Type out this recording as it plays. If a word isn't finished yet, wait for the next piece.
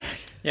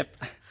Yep.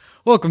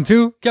 Welcome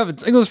to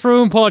Kevin's English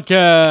Room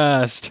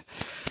Podcast.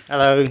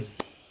 Hello.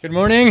 Good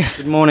morning.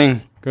 Good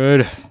morning.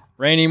 Good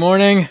rainy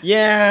morning.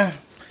 Yeah.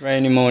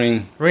 Rainy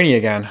morning. Rainy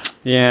again.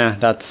 Yeah,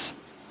 that's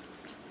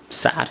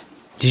sad.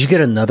 Did you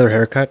get another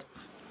haircut?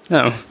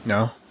 No.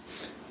 No.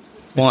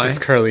 Why? It's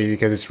just curly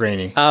because it's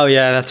rainy. Oh,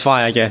 yeah, that's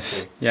why, I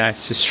guess. Yeah,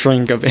 it's just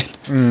shrink a bit.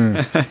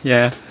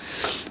 Yeah.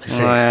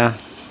 see. Oh, yeah.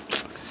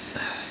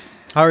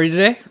 How are you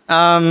today?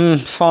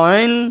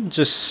 Fine.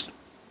 Just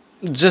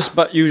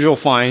but usual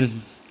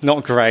fine.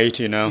 Not great,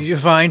 you know. You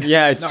fine?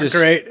 Yeah, it's Not just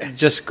great.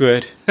 Just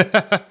good.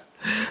 Because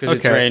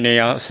it's Okay. rainy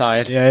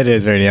outside. Yeah, it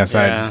is rainy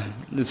outside. Yeah.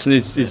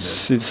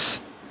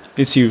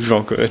 It's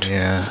usual good.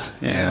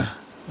 Yeah.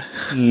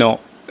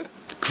 Not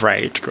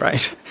great.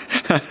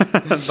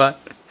 But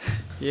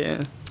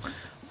yeah.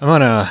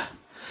 I'm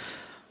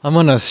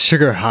on a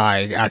sugar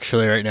high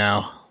actually right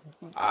now.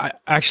 I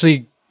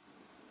actually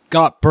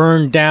got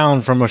burned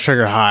down from a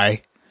sugar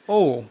high.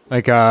 Oh.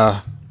 Like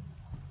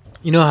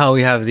you know how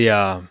we have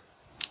the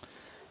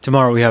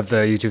tomorrow we have the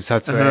YouTube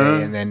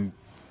Satsue and then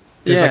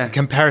there's like a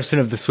comparison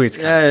of the sweets.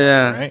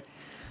 Yeah. Right?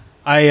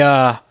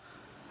 I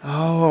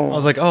Oh.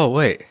 was like, oh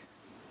wait,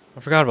 I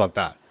forgot about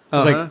that. I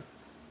was like,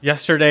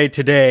 yesterday,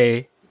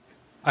 today,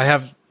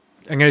 I'm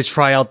gonna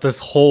try out this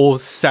whole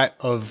set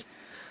of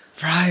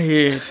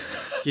Right.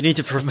 You need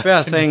to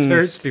prepare things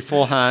desserts.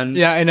 beforehand.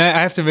 Yeah, and I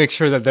have to make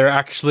sure that they're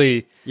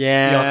actually the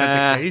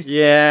authentic taste.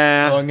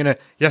 Yeah. So I'm gonna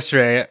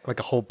yesterday like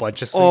a whole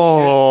bunch of sweet shit,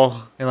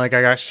 Oh. and like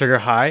I got sugar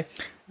high,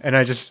 and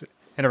I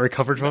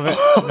recovered from it.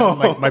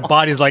 And then, my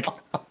body's like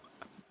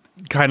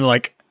kind of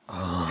like.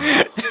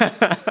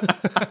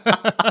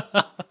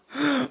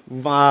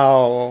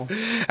 Wow.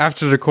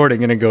 After the recording,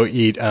 I'm gonna go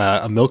eat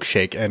a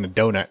milkshake and a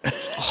donut.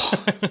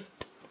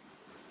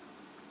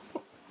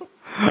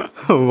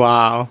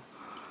 Wow.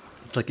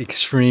 It's like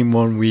extreme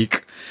 1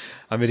 week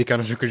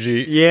Americano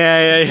shokuji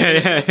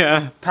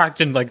Yeah.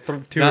 packed in like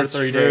 2 That's or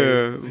 3 days.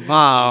 true.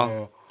 Wow.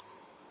 Yeah.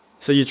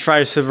 So you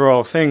tried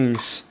several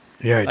things.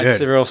 Yeah, I Like did.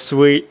 several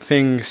sweet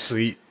things.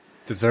 Sweet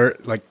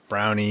dessert like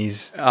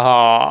brownies,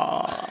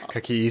 Oh.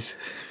 cookies.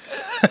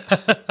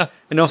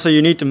 And also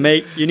you need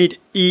to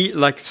eat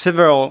like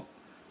several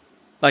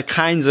like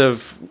kinds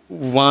of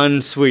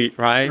one sweet,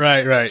 right?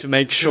 Right. To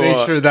make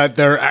sure that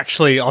they're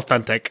actually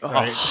authentic.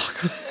 Right?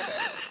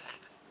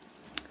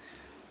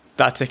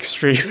 That's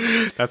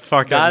extreme. That's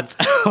fucking That's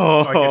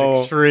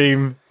fucking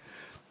extreme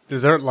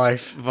dessert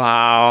life.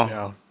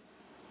 wow.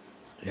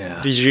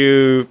 Yeah. Did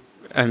you?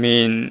 I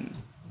mean,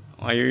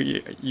 are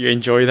you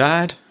enjoy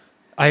that?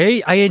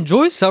 I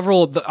enjoyed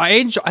several. I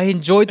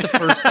enjoyed the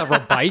first several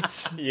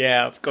bites.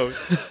 Yeah, of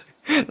course.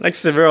 Like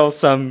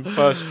some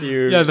first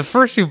few. Yeah, the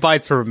first few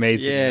bites were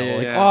amazing. Yeah, you know? yeah,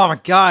 Like, yeah. oh my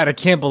god, I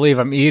can't believe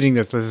I'm eating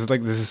this. This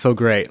is so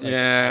great. Like,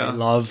 Yeah.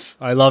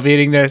 I love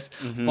eating this.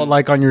 But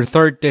like on your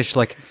third dish,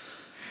 like,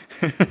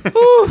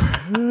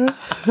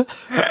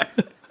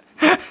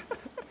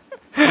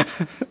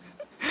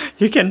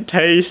 You can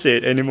taste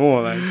it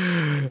anymore. Like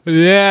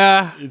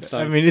yeah. It's I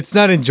like- mean, it's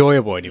not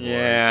enjoyable anymore.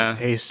 Yeah. I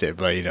can taste it,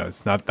 but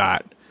it's not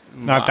that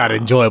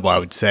enjoyable. I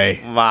would say.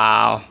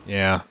 wow,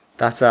 Yeah,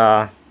 that's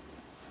a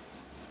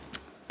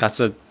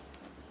job.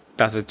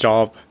 that's a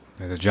job.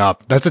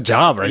 That's a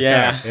job right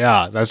Yeah. there.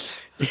 Yeah, that's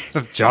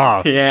a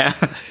job. Yeah.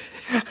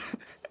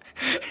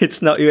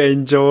 It's not you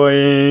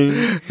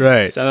enjoying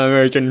Right. some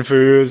American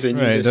foods and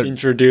Right, you just that-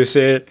 introduce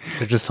it.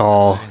 They're just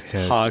all it's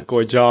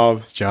Hardcore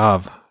job. a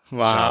job. It's a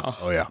Wow. job.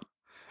 Oh yeah.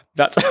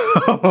 That's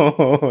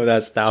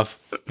that's tough.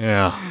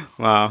 Yeah.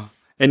 Wow.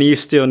 And you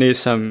still need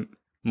some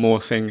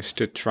more things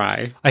to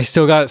try. I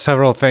still got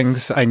several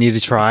things I need to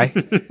try.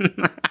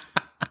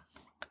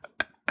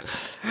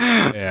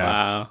 Yeah.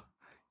 Wow.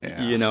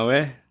 Yeah. You know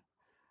it?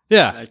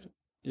 Yeah. Like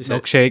you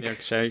said Milkshake.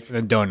 Milkshake. And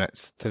then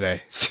donuts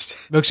today.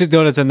 Milkshake,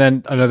 donuts, and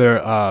then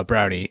another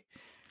brownie.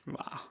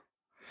 Wow.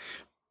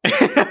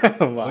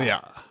 Oh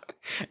yeah.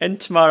 And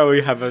tomorrow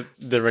we have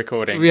the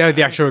recording. We have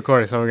the actual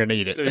recording, so we're gonna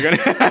eat it. So you're gonna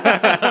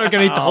We're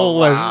gonna eat the whole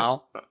list.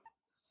 Wow.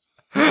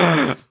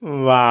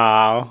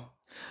 Wow.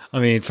 I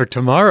mean, for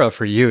tomorrow,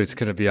 for you, it's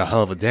gonna be a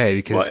hell of a day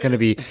because What?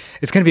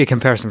 it's gonna be a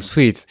comparison of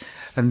sweets,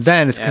 and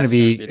then it's Yeah, gonna it's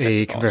be gonna be a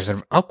difficult. comparison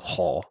of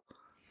alcohol.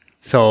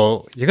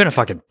 So you're gonna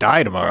fucking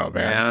die tomorrow,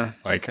 man. Yeah.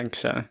 Like, I think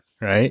so.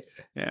 right?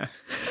 Yeah.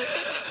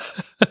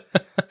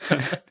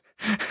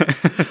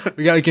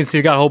 You can see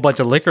we got a whole bunch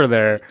of liquor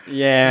there.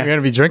 Yeah. You're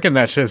gonna be drinking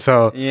that shit,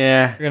 so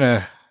Yeah. you're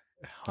gonna.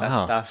 That's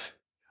Wow. tough.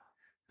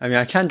 I mean,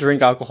 I can't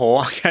drink alcohol.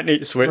 I can't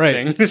eat sweet Right.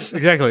 things.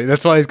 Exactly.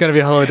 That's why it's gonna be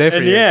a hell of a day for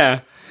And you. yeah.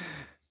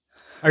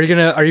 Are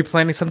you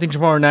planning something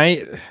tomorrow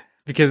night?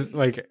 Because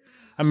like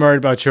I'm worried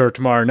about your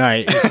tomorrow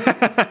night.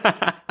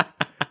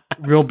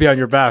 You won't be on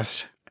your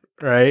best,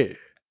 right?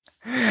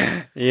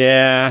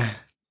 Yeah.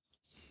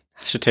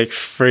 I should take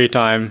free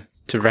time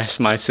to rest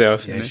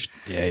myself. you know?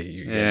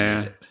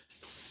 Yeah.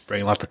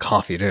 Bring lots of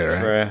coffee too, right?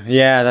 True.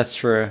 Yeah, that's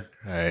true.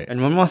 Right.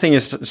 And one more thing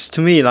is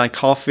to me, like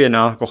coffee and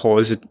alcohol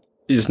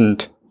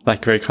isn't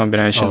like great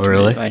combination. Oh, to me.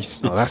 really? Like,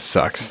 Oh, that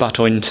sucks.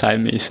 battle inside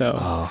me. So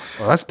Oh,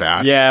 well, that's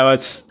bad. yeah, well,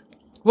 it's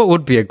What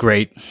would be a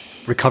great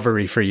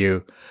recovery for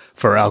you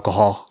for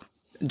alcohol?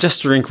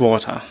 Just drink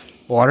water.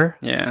 Water?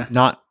 Yeah.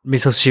 Not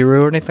miso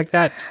shiru or anything like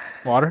that?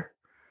 Water?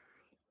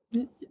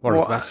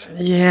 Water's the best.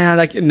 Yeah,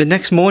 like in the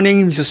next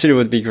morning, miso shiru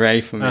would be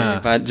great for me.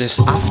 But just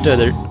after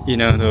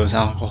those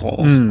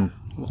alcohols,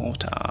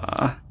 water.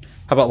 How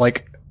about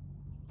like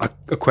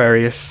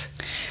Aquarius?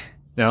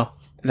 No?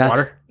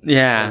 Water?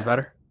 Yeah. Is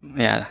better?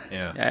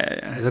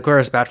 Yeah. Is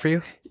Aquarius bad for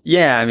you?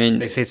 Yeah, I mean...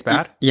 They say it's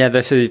bad? Yeah,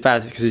 they say it's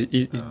bad because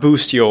it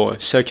boosts your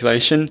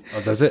circulation.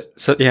 Oh, does it?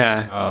 So,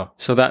 yeah. Oh.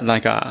 So that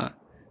like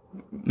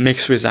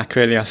mixed with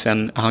Aquarius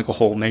and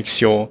alcohol makes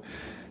your...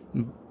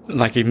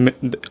 Like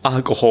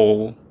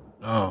alcohol...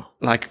 Oh.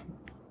 Like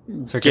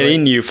get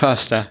in you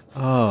faster.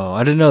 Oh,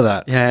 I didn't know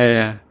that.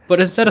 Yeah. But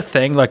is that a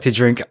thing, like to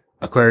drink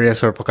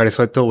Aquarius or Pocari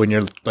Sueto when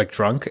you're like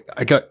drunk?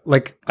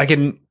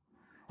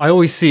 I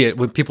always see it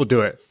when people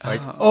do it. Like,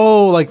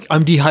 like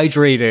I'm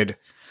dehydrated.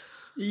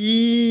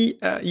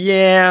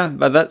 Yeah,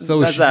 but that's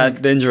a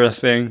dangerous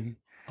thing.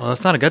 Oh,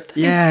 that's not a good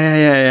thing.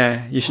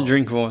 Yeah. You should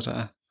drink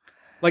water.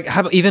 Like,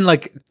 how about even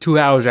like 2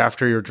 hours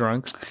after you're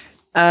drunk?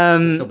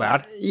 So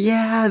bad?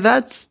 Yeah,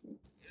 that's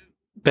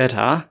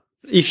better.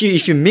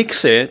 If you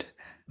mix it,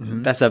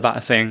 that's a bad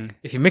thing.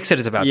 If you mix it,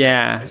 it's a bad thing.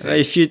 Yeah.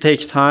 If you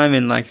take time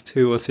in like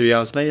 2 or 3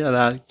 hours later,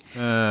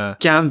 that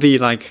can be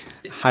like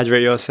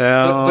hydrate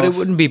yourself. But it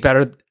wouldn't be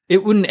better.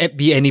 It wouldn't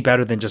be any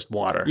better than just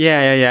water.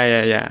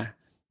 Yeah.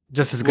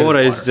 Just as good water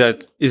as water.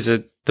 is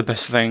the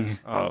best thing.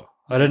 Oh,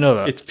 I didn't know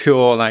that. It's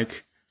pure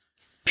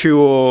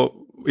pure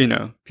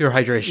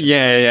hydration.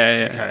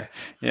 Yeah. Okay.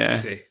 Yeah. I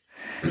see.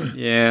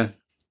 Yeah.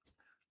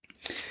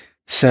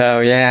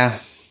 So yeah.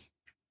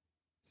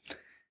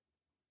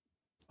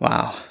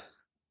 Wow.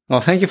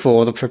 Well, thank you for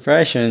all the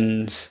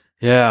preparations.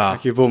 Yeah.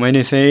 Like you bought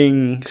many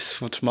things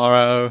for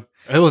tomorrow.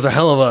 It was a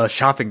hell of a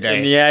shopping day.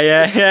 And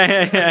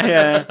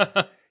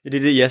yeah. You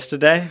did it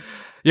yesterday?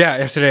 Yeah,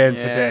 yesterday and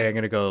today I'm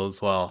going to go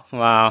as well.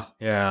 Wow.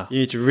 Yeah. You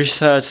need to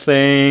research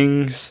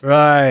things.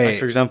 Right. Like,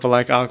 for example,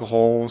 like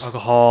alcohols.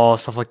 Alcohol,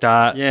 stuff like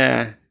that.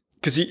 Yeah.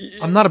 Because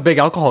I'm not a big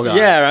alcohol guy.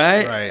 Yeah,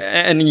 right? Right.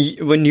 And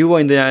when you were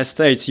in the United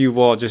States, you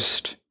were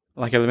just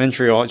like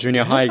elementary or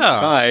junior high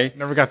guy.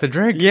 Never got to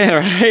drink. Yeah,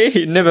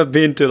 right? Never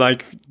been to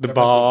like the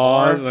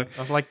bars.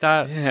 Stuff like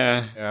that.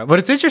 Yeah. But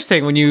it's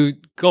interesting when you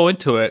go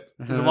into it.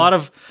 There's a lot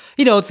of,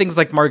 things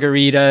like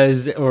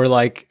margaritas or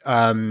like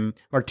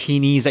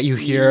martinis that you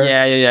hear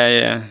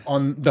Yeah.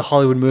 on the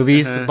Hollywood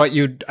movies. But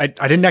I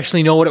didn't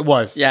actually know what it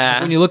was. Yeah.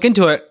 Like when you look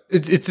into it,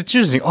 it's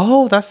interesting.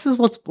 Oh, that's just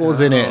what was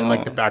in it and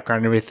like the background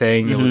and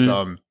everything. It was,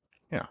 it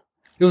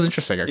was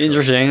interesting actually.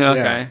 Interesting.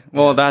 Okay. Yeah.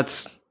 Well,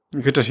 that's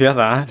good to hear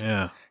that.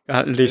 Yeah.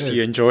 At least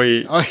you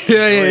enjoy. Oh,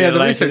 yeah. The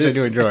research I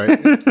do enjoy.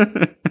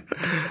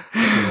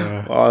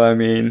 Well, I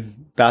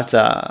mean, that's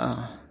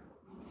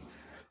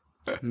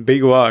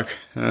big work.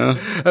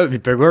 That'd be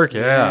big work,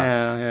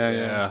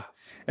 Yeah.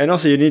 And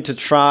also, you need to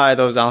try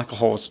those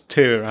alcohols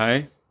too,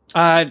 right?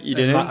 You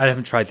didn't? I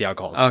haven't tried the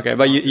alcohols. Okay,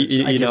 but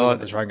you know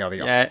the trying out the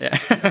alcohol.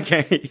 Yeah.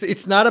 Okay.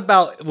 It's not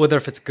about whether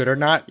if it's good or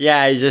not.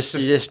 Yeah, you just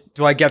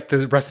do I get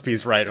the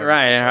recipes right?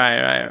 Right.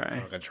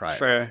 I'm gonna try it.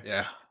 Sure.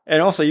 Yeah. And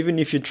also, even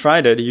if you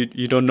tried it,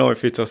 you don't know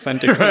if it's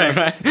authentic,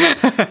 right?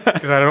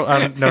 Because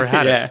I've never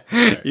had it.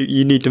 Right.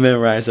 You need to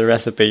memorize the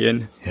recipe.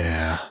 And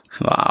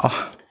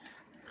wow.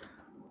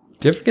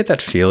 Do you ever get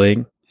that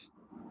feeling?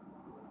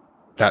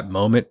 That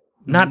moment?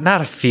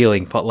 Not a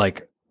feeling, but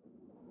like,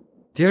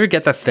 do you ever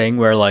get that thing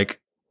where like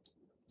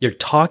you're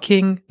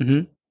talking,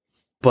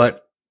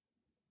 but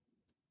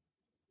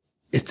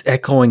it's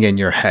echoing in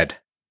your head?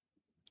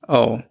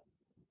 Oh,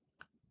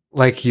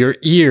 like your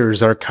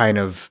ears are kind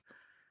of.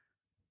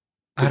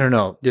 I don't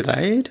know.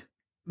 Delayed?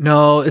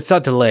 No, it's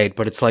not delayed,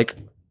 but it's like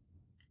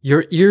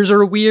your ears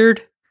are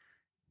weird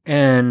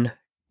and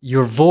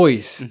your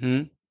voice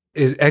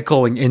is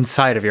echoing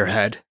inside of your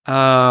head.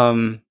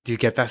 Do you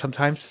get that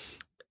sometimes?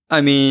 I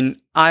mean,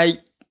 I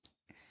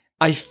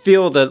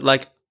feel that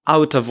like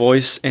outer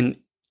voice and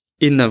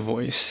inner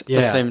voice at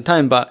the same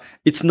time, but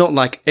it's not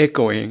like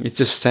echoing. It's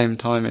just same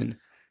time. And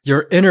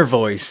your inner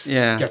voice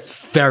gets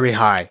very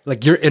high.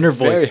 Like your inner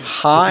voice. Very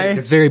high?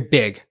 It's very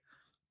big.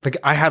 Like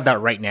I have that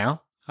right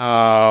now.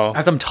 Oh.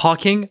 As I'm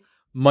talking,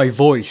 my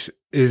voice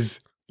is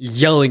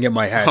yelling in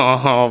my head.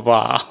 Oh,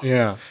 wow.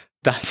 Yeah.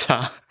 That's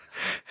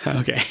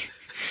okay.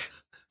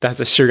 That's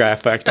a sugar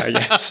effect, I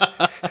guess.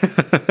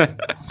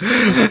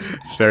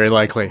 It's very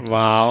likely.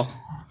 Wow.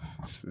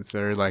 It's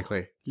very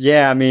likely.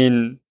 Yeah, I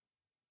mean...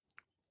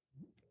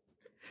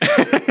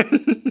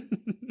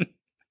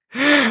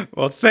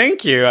 Well,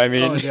 thank you. I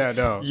mean,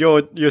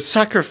 you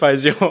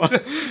sacrifice your my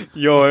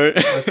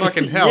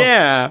fucking health.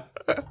 Yeah.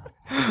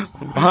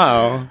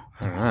 Wow.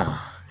 I don't know.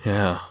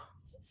 Yeah.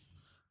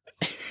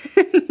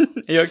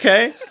 You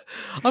okay?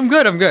 I'm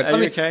good. I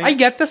mean, okay? I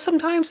get this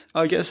sometimes.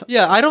 I guess.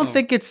 Yeah, I don't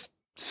think it's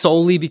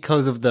solely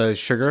because of the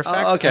sugar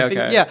effect.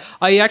 Okay. Yeah,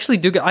 I actually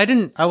do get.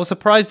 I was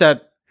surprised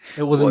that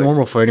it wasn't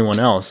normal for anyone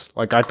else.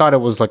 Like I thought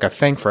it was like a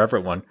thing for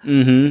everyone.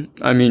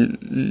 I mean,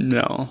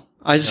 no.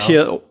 I just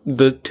hear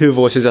the two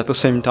voices at the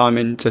same time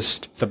and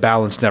just the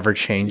balance never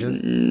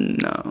changes.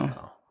 No.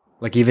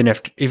 Like even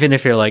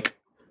if you're like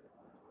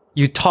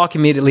you talk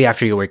immediately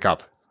after you wake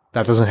up.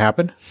 That doesn't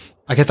happen?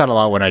 I get that a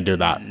lot when I do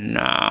that.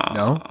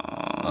 No.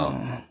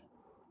 Oh.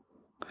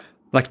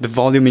 Like the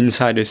volume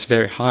inside is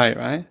very high,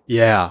 right?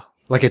 Yeah.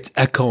 Like it's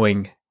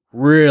echoing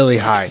really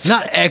high.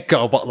 Not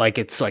echo, but like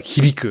it's like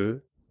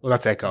hibiku. Well,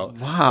 that's echo.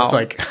 Wow. It's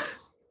like,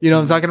 you know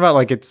what I'm talking about?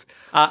 Like it's,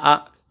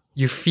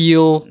 you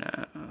feel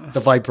the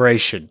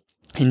vibration.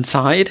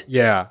 Inside?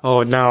 Yeah.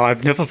 Oh, no,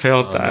 I've never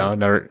felt that. No,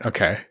 never.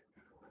 Okay.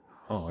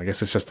 Oh, I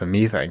guess it's just a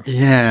me thing.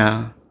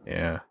 Yeah.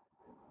 Yeah.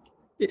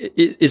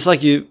 It's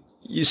like you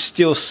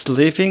still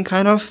sleeping,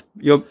 kind of.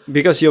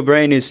 Because your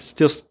brain is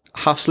still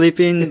half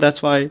sleeping.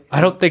 That's why. I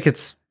don't think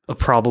it's a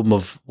problem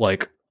of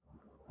like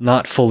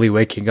not fully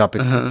waking up.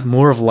 It's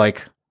more of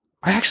like,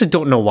 I actually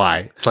don't know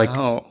why. It's like,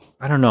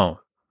 I don't know.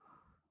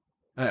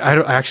 I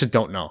actually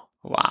don't know.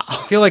 Wow. I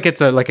feel like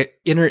it's like an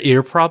inner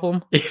ear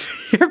problem.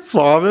 Ear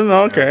problem?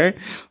 Okay.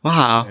 Yeah.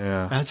 Wow.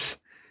 Yeah. That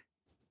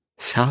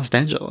sounds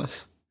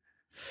dangerous.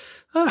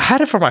 I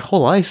had it for my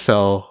whole life,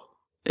 so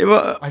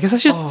I guess I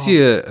should see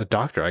a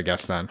doctor, I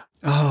guess, then.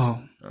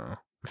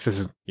 If this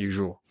is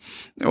usual.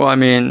 Well, I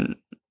mean,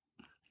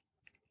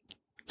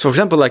 so for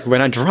example, like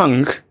when I'm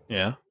drunk.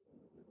 Yeah.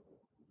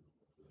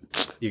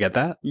 You get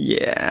that?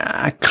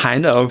 Yeah,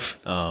 kind of.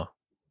 Oh.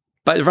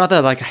 But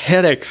rather like a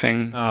headache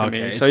thing to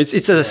me. So it's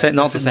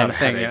not the same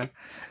thing. Yeah.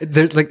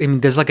 There's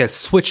like a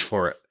switch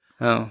for it.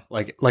 Oh.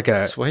 Like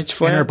a switch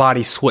for inner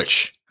body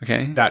switch.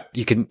 Okay. That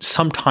you can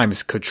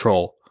sometimes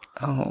control.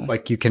 Oh.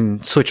 Like you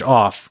can switch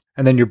off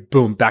and then you're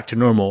boom back to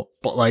normal.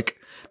 But like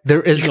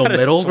there is no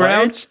middle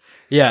ground.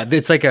 Yeah,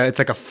 it's like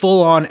a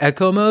full on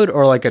echo mode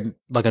or like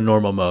a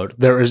normal mode.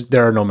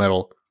 There are no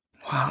middle.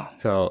 Wow.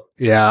 So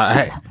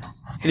yeah,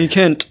 and you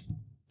can't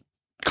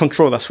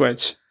control the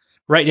switch.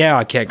 Right now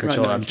I can't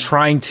control it. I'm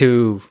trying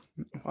to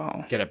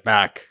get it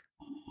back.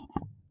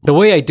 The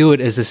way I do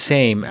it is the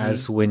same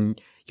as when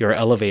your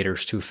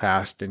elevator's too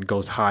fast and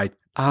goes high.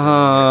 You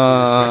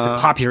have to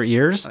pop your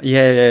ears.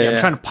 Yeah. I'm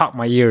trying to pop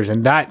my ears,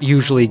 and that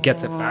usually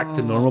gets it back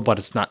to normal, but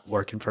it's not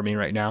working for me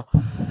right now.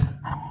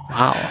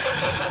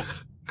 Wow.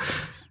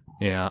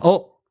 Yeah.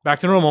 Oh, back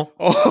to normal.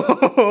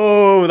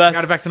 Oh, that's...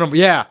 Got it back to normal.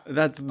 Yeah.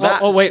 That's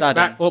wait.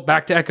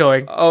 Back to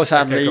echoing. Oh,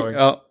 sadly.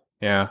 Oh.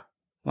 Yeah.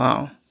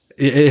 Wow.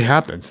 It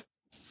happens.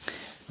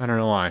 I don't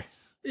know why.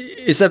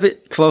 It's a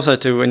bit closer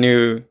to when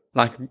you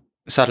like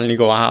suddenly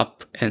go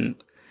up and...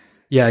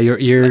 Yeah, your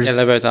ears... Like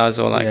elevators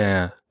or like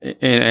in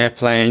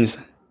airplanes.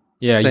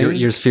 Yeah, your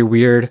ears feel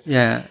weird.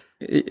 Yeah.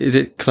 Is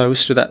it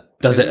close to that?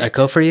 Does it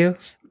echo for you?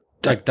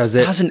 Like, does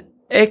it... It doesn't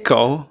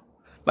echo,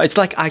 but it's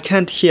like I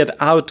can't hear the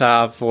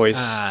outer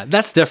voice.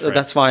 That's different. So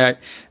that's why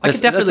I can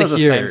definitely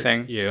hear the same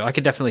thing. You. I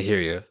can definitely hear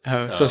you.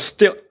 So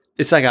still,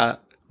 it's like a...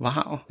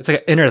 Wow. It's like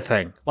an inner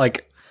thing.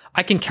 Like,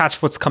 I can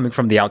catch what's coming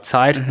from the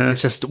outside.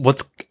 It's just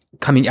what's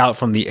coming out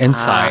from the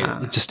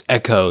inside. It just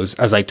echoes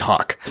as I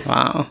talk.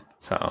 Wow.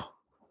 So...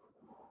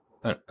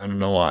 I don't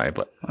know why,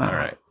 but all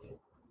right.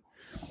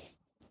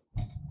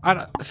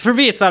 For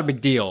me, it's not a big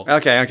deal.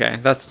 Okay.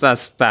 That's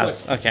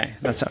okay.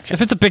 That's okay.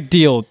 If it's a big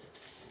deal,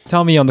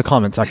 tell me on the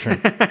comment section.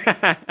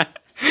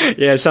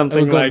 Yeah,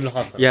 something like,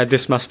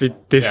 this must be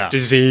this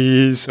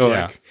disease, or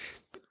like,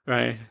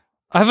 right.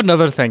 I have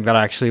another thing that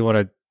I actually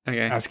want to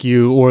ask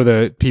you or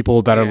the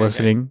people that are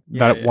listening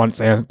that want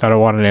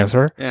an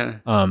answer. Yeah.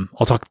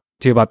 I'll talk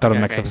to you about that on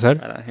the next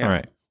episode. All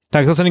right.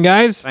 Thanks for listening,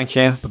 guys. Thank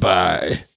you. Bye-bye.